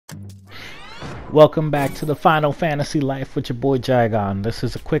Welcome back to the Final Fantasy Life with your boy Jagon. This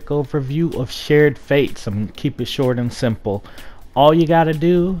is a quick overview of shared fates. I'm gonna keep it short and simple. All you gotta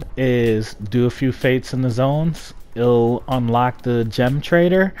do is do a few fates in the zones. It'll unlock the gem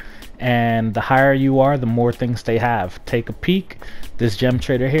trader, and the higher you are, the more things they have. Take a peek. This gem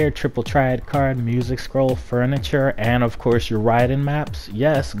trader here, triple triad card, music scroll, furniture, and of course your riding maps.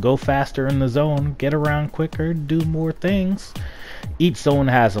 Yes, go faster in the zone, get around quicker, do more things. Each zone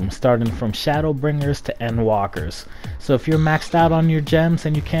has them, starting from Shadowbringers to Endwalkers. So if you're maxed out on your gems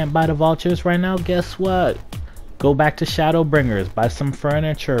and you can't buy the vultures right now, guess what? Go back to Shadowbringers, buy some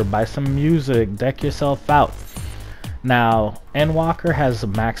furniture, buy some music, deck yourself out. Now, Endwalker has a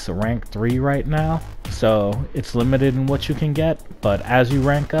max rank 3 right now, so it's limited in what you can get, but as you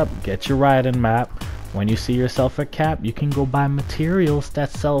rank up, get your riding map. When you see yourself at cap, you can go buy materials that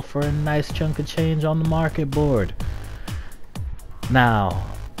sell for a nice chunk of change on the market board. Now,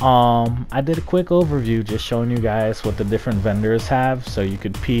 I did a quick overview just showing you guys what the different vendors have so you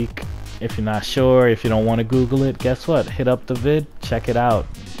could peek. If you're not sure, if you don't want to Google it, guess what? Hit up the vid, check it out.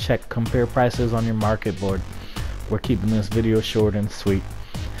 Compare prices on your market board. We're keeping this video short and sweet.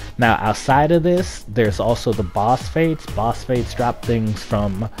 Now, outside of this, there's also the boss fates. Boss fates drop things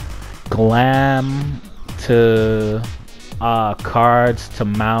from glam to cards to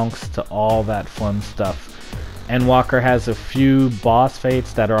mounts to all that fun stuff. Endwalker has a few boss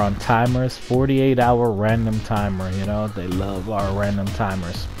fates that are on timers, 48-hour random timer. You know, they love our random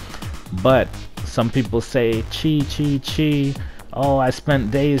timers. But some people say, chi. Oh, I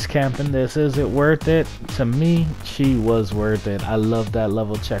spent days camping this. Is it worth it? To me, chi was worth it. I love that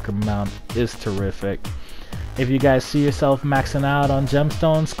level checker mount. It's terrific. If you guys see yourself maxing out on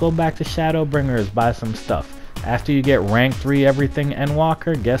gemstones, go back to Shadowbringers, buy some stuff. After you get rank 3 everything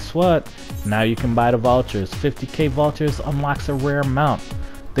Endwalker, guess what? Now you can buy the vultures. 50k vultures unlocks a rare mount.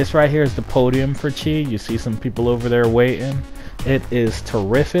 This right here is the podium for chi. You see some people over there waiting. It is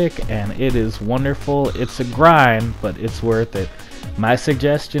terrific and it is wonderful. It's a grind, but it's worth it. My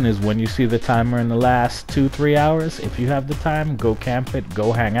suggestion is when you see the timer in the last 2-3 hours, if you have the time, go camp it,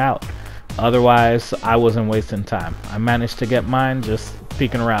 go hang out. Otherwise, I wasn't wasting time. I managed to get mine just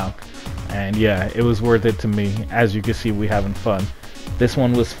peeking around. And yeah, it was worth it to me. As you can see, we having fun. This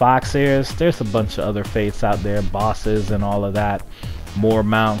one was Fox Ears. There's a bunch of other fates out there, bosses and all of that. More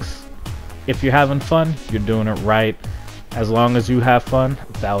mounts. If you're having fun, you're doing it right. As long as you have fun,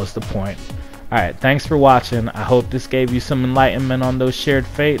 that was the point. Alright, thanks for watching. I hope this gave you some enlightenment on those shared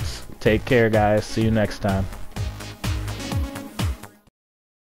fates. Take care, guys. See you next time.